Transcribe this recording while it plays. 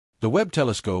The Webb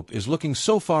telescope is looking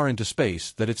so far into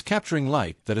space that it's capturing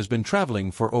light that has been traveling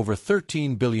for over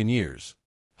 13 billion years.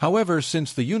 However,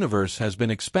 since the universe has been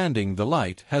expanding, the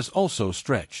light has also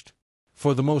stretched.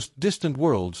 For the most distant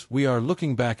worlds, we are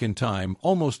looking back in time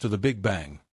almost to the Big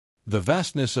Bang. The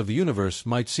vastness of the universe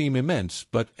might seem immense,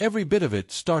 but every bit of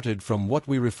it started from what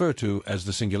we refer to as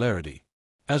the singularity.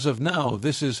 As of now,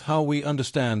 this is how we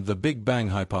understand the Big Bang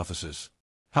hypothesis.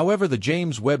 However, the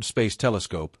James Webb Space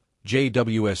Telescope,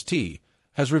 JWST,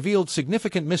 has revealed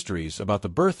significant mysteries about the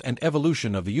birth and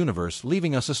evolution of the universe,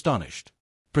 leaving us astonished.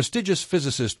 Prestigious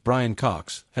physicist Brian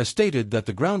Cox has stated that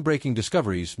the groundbreaking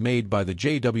discoveries made by the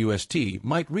JWST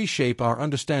might reshape our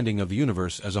understanding of the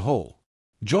universe as a whole.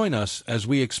 Join us as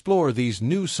we explore these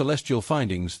new celestial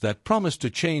findings that promise to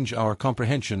change our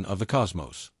comprehension of the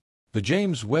cosmos. The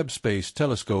James Webb Space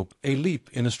Telescope, a leap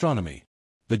in astronomy.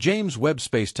 The James Webb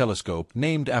Space Telescope,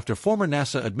 named after former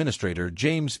NASA Administrator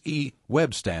James E.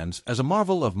 Webb, stands as a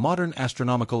marvel of modern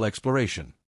astronomical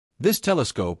exploration. This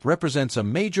telescope represents a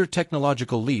major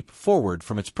technological leap forward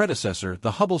from its predecessor,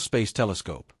 the Hubble Space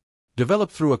Telescope.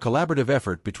 Developed through a collaborative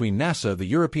effort between NASA, the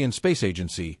European Space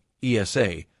Agency,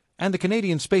 ESA, and the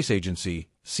Canadian Space Agency,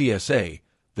 CSA,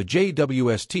 the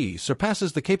JWST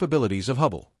surpasses the capabilities of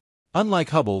Hubble. Unlike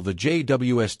Hubble, the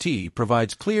JWST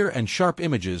provides clear and sharp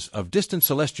images of distant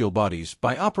celestial bodies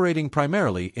by operating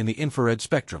primarily in the infrared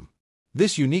spectrum.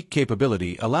 This unique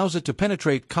capability allows it to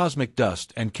penetrate cosmic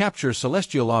dust and capture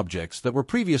celestial objects that were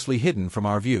previously hidden from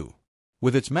our view.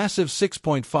 With its massive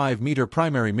 6.5-meter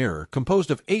primary mirror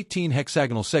composed of 18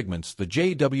 hexagonal segments, the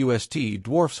JWST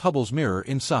dwarfs Hubble's mirror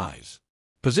in size.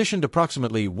 Positioned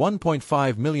approximately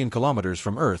 1.5 million kilometers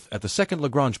from Earth at the second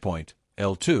Lagrange point,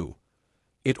 L2,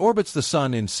 it orbits the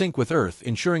Sun in sync with Earth,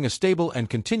 ensuring a stable and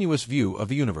continuous view of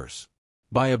the universe.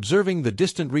 By observing the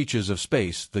distant reaches of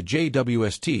space, the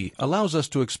JWST allows us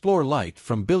to explore light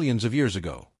from billions of years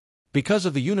ago. Because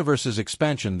of the universe's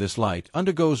expansion, this light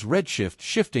undergoes redshift,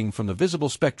 shifting from the visible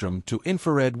spectrum to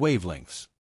infrared wavelengths.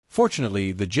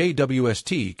 Fortunately, the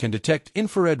JWST can detect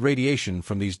infrared radiation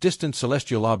from these distant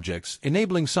celestial objects,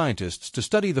 enabling scientists to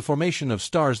study the formation of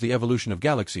stars, the evolution of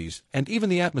galaxies, and even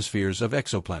the atmospheres of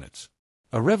exoplanets.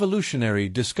 A revolutionary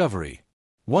discovery.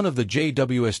 One of the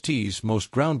JWST's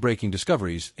most groundbreaking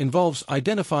discoveries involves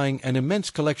identifying an immense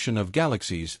collection of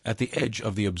galaxies at the edge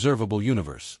of the observable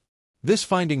universe. This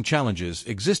finding challenges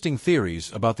existing theories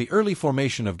about the early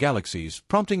formation of galaxies,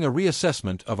 prompting a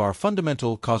reassessment of our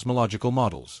fundamental cosmological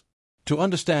models. To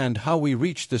understand how we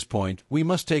reached this point, we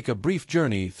must take a brief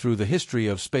journey through the history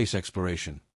of space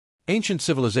exploration. Ancient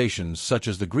civilizations such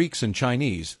as the Greeks and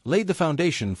Chinese laid the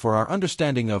foundation for our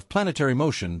understanding of planetary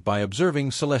motion by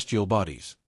observing celestial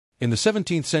bodies. In the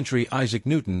 17th century, Isaac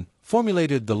Newton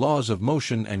formulated the laws of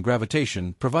motion and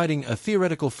gravitation, providing a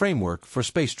theoretical framework for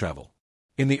space travel.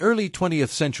 In the early 20th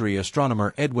century,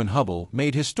 astronomer Edwin Hubble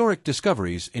made historic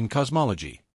discoveries in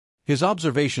cosmology. His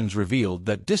observations revealed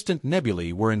that distant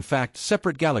nebulae were in fact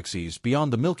separate galaxies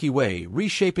beyond the Milky Way,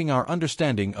 reshaping our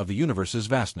understanding of the universe's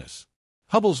vastness.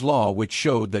 Hubble's law, which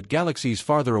showed that galaxies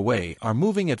farther away are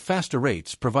moving at faster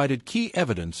rates, provided key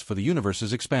evidence for the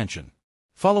universe's expansion.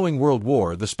 Following World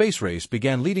War, the space race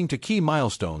began, leading to key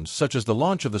milestones such as the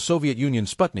launch of the Soviet Union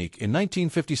Sputnik in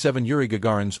 1957, Yuri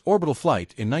Gagarin's orbital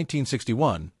flight in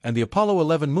 1961, and the Apollo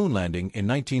 11 moon landing in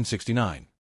 1969.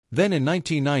 Then in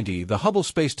 1990, the Hubble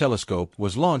Space Telescope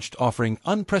was launched, offering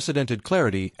unprecedented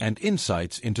clarity and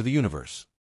insights into the universe.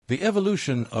 The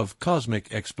evolution of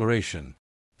cosmic exploration.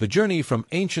 The journey from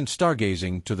ancient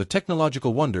stargazing to the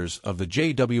technological wonders of the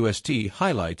JWST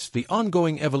highlights the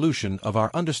ongoing evolution of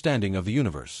our understanding of the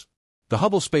universe. The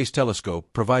Hubble Space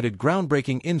Telescope provided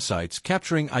groundbreaking insights,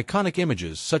 capturing iconic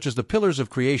images such as the Pillars of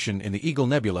Creation in the Eagle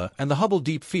Nebula and the Hubble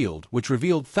Deep Field, which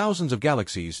revealed thousands of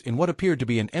galaxies in what appeared to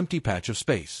be an empty patch of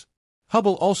space.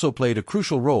 Hubble also played a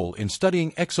crucial role in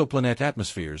studying exoplanet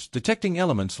atmospheres, detecting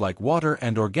elements like water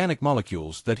and organic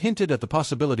molecules that hinted at the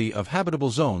possibility of habitable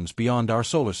zones beyond our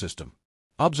solar system.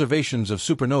 Observations of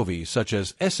supernovae such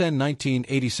as SN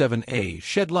 1987A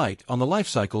shed light on the life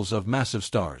cycles of massive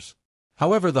stars.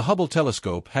 However, the Hubble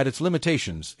telescope had its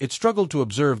limitations. It struggled to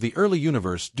observe the early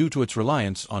universe due to its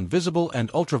reliance on visible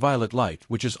and ultraviolet light,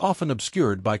 which is often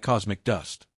obscured by cosmic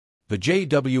dust. The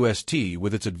JWST,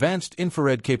 with its advanced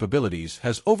infrared capabilities,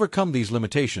 has overcome these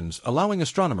limitations, allowing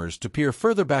astronomers to peer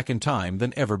further back in time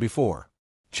than ever before.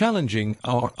 Challenging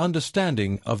our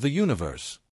understanding of the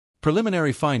universe.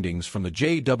 Preliminary findings from the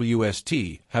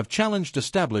JWST have challenged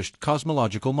established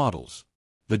cosmological models.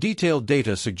 The detailed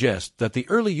data suggest that the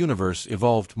early universe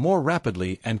evolved more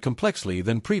rapidly and complexly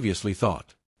than previously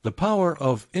thought. The power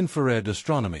of infrared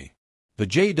astronomy. The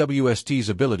JWST's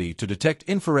ability to detect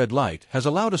infrared light has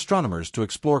allowed astronomers to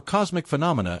explore cosmic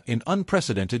phenomena in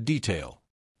unprecedented detail.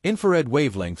 Infrared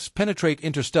wavelengths penetrate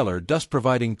interstellar dust,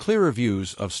 providing clearer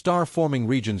views of star-forming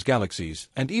regions, galaxies,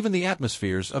 and even the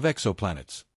atmospheres of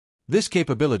exoplanets. This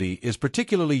capability is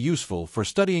particularly useful for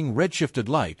studying redshifted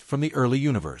light from the early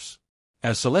universe.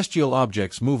 As celestial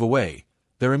objects move away,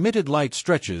 their emitted light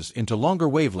stretches into longer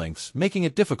wavelengths, making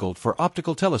it difficult for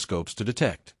optical telescopes to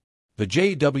detect. The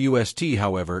JWST,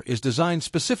 however, is designed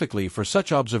specifically for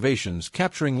such observations,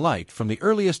 capturing light from the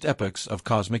earliest epochs of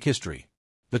cosmic history.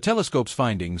 The telescope's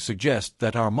findings suggest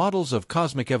that our models of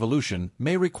cosmic evolution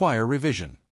may require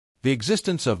revision. The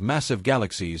existence of massive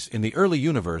galaxies in the early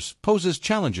universe poses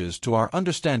challenges to our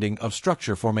understanding of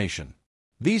structure formation.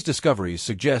 These discoveries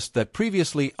suggest that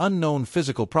previously unknown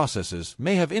physical processes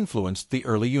may have influenced the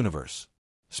early universe.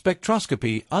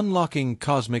 Spectroscopy unlocking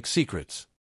cosmic secrets.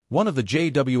 One of the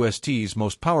JWST's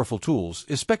most powerful tools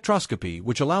is spectroscopy,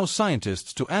 which allows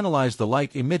scientists to analyze the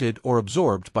light emitted or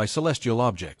absorbed by celestial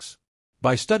objects.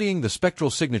 By studying the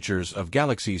spectral signatures of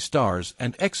galaxies, stars,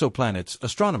 and exoplanets,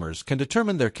 astronomers can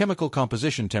determine their chemical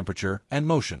composition, temperature, and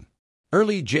motion.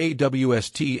 Early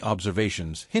JWST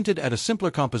observations hinted at a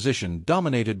simpler composition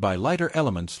dominated by lighter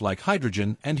elements like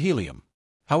hydrogen and helium.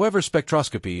 However,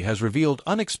 spectroscopy has revealed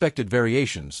unexpected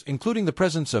variations, including the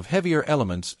presence of heavier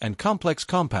elements and complex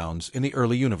compounds in the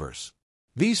early universe.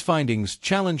 These findings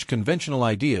challenge conventional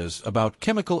ideas about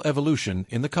chemical evolution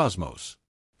in the cosmos.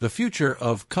 The future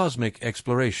of cosmic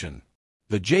exploration.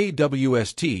 The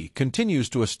JWST continues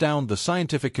to astound the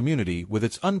scientific community with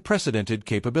its unprecedented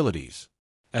capabilities.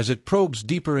 As it probes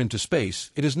deeper into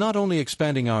space, it is not only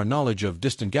expanding our knowledge of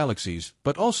distant galaxies,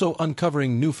 but also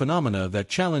uncovering new phenomena that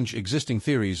challenge existing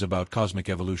theories about cosmic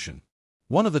evolution.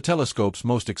 One of the telescope's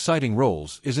most exciting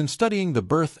roles is in studying the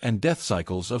birth and death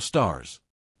cycles of stars.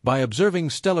 By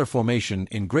observing stellar formation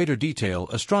in greater detail,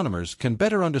 astronomers can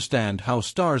better understand how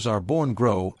stars are born,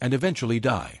 grow, and eventually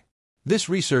die. This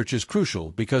research is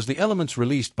crucial because the elements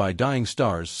released by dying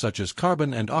stars, such as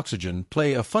carbon and oxygen,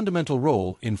 play a fundamental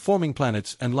role in forming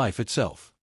planets and life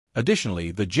itself.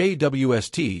 Additionally, the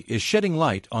JWST is shedding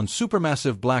light on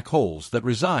supermassive black holes that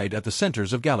reside at the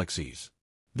centers of galaxies.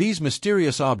 These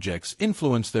mysterious objects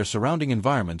influence their surrounding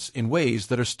environments in ways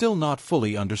that are still not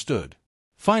fully understood.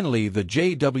 Finally, the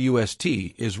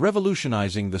JWST is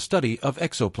revolutionizing the study of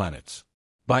exoplanets.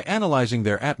 By analyzing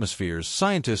their atmospheres,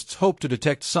 scientists hope to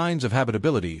detect signs of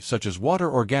habitability such as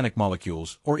water, organic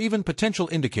molecules, or even potential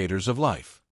indicators of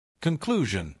life.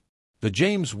 Conclusion. The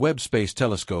James Webb Space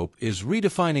Telescope is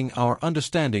redefining our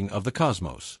understanding of the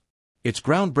cosmos. Its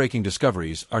groundbreaking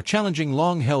discoveries are challenging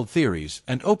long-held theories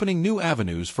and opening new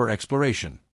avenues for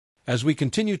exploration. As we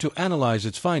continue to analyze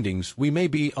its findings, we may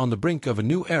be on the brink of a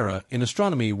new era in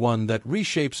astronomy, one that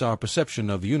reshapes our perception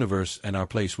of the universe and our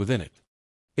place within it.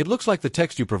 It looks like the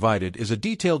text you provided is a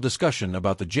detailed discussion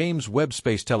about the James Webb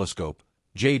Space Telescope,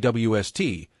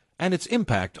 JWST, and its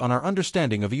impact on our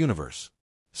understanding of the universe.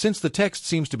 Since the text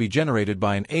seems to be generated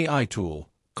by an AI tool,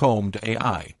 Combed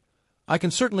AI, I can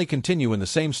certainly continue in the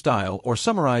same style or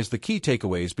summarize the key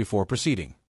takeaways before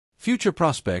proceeding. Future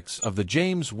prospects of the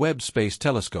James Webb Space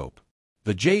Telescope.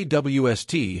 The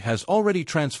JWST has already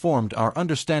transformed our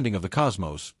understanding of the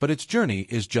cosmos, but its journey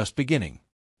is just beginning.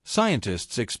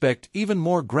 Scientists expect even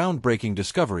more groundbreaking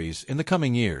discoveries in the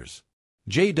coming years.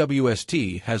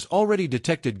 JWST has already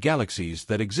detected galaxies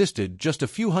that existed just a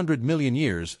few 100 million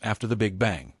years after the Big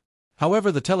Bang.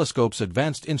 However, the telescope's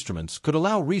advanced instruments could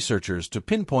allow researchers to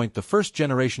pinpoint the first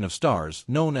generation of stars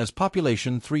known as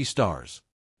Population 3 stars.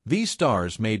 These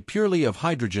stars, made purely of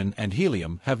hydrogen and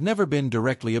helium, have never been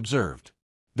directly observed.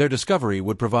 Their discovery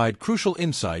would provide crucial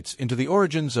insights into the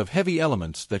origins of heavy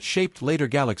elements that shaped later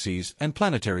galaxies and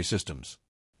planetary systems.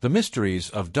 The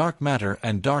mysteries of dark matter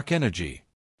and dark energy.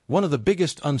 One of the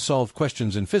biggest unsolved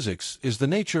questions in physics is the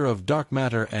nature of dark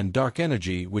matter and dark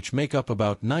energy, which make up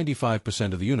about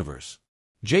 95% of the universe.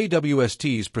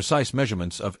 JWST's precise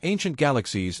measurements of ancient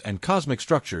galaxies and cosmic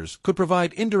structures could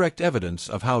provide indirect evidence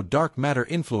of how dark matter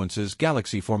influences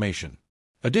galaxy formation.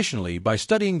 Additionally, by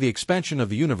studying the expansion of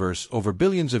the universe over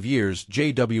billions of years,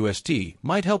 JWST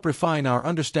might help refine our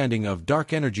understanding of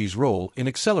dark energy's role in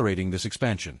accelerating this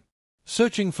expansion.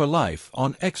 Searching for life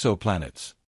on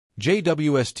exoplanets.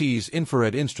 JWST's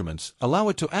infrared instruments allow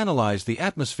it to analyze the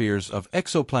atmospheres of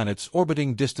exoplanets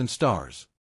orbiting distant stars.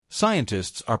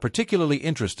 Scientists are particularly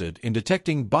interested in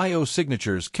detecting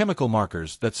biosignatures, chemical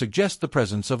markers that suggest the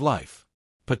presence of life.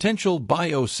 Potential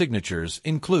biosignatures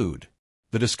include: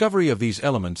 the discovery of these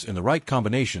elements in the right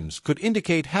combinations could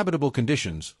indicate habitable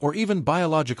conditions or even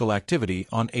biological activity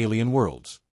on alien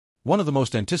worlds. One of the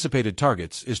most anticipated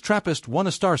targets is TRAPPIST-1,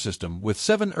 a star system with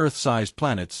 7 Earth-sized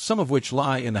planets, some of which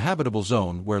lie in the habitable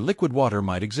zone where liquid water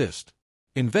might exist.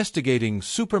 Investigating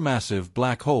supermassive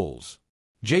black holes.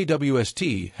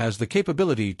 JWST has the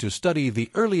capability to study the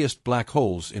earliest black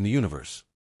holes in the universe.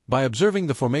 By observing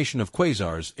the formation of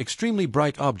quasars, extremely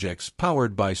bright objects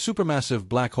powered by supermassive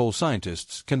black hole,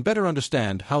 scientists can better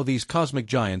understand how these cosmic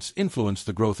giants influence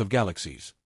the growth of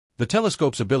galaxies. The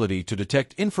telescope's ability to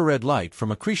detect infrared light from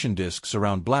accretion disks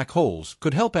around black holes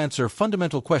could help answer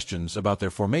fundamental questions about their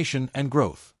formation and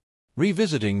growth.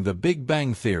 Revisiting the Big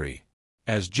Bang Theory.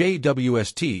 As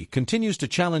JWST continues to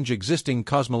challenge existing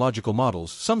cosmological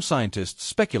models, some scientists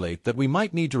speculate that we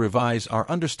might need to revise our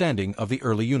understanding of the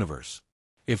early universe.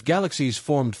 If galaxies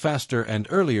formed faster and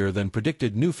earlier than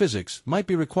predicted, new physics might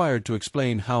be required to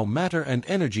explain how matter and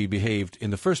energy behaved in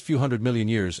the first few 100 million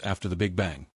years after the Big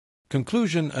Bang.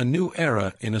 Conclusion: a new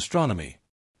era in astronomy.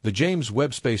 The James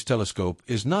Webb Space Telescope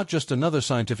is not just another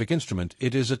scientific instrument,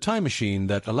 it is a time machine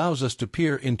that allows us to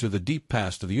peer into the deep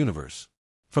past of the universe.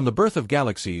 From the birth of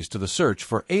galaxies to the search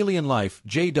for alien life,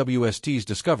 JWST's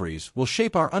discoveries will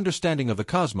shape our understanding of the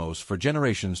cosmos for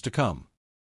generations to come.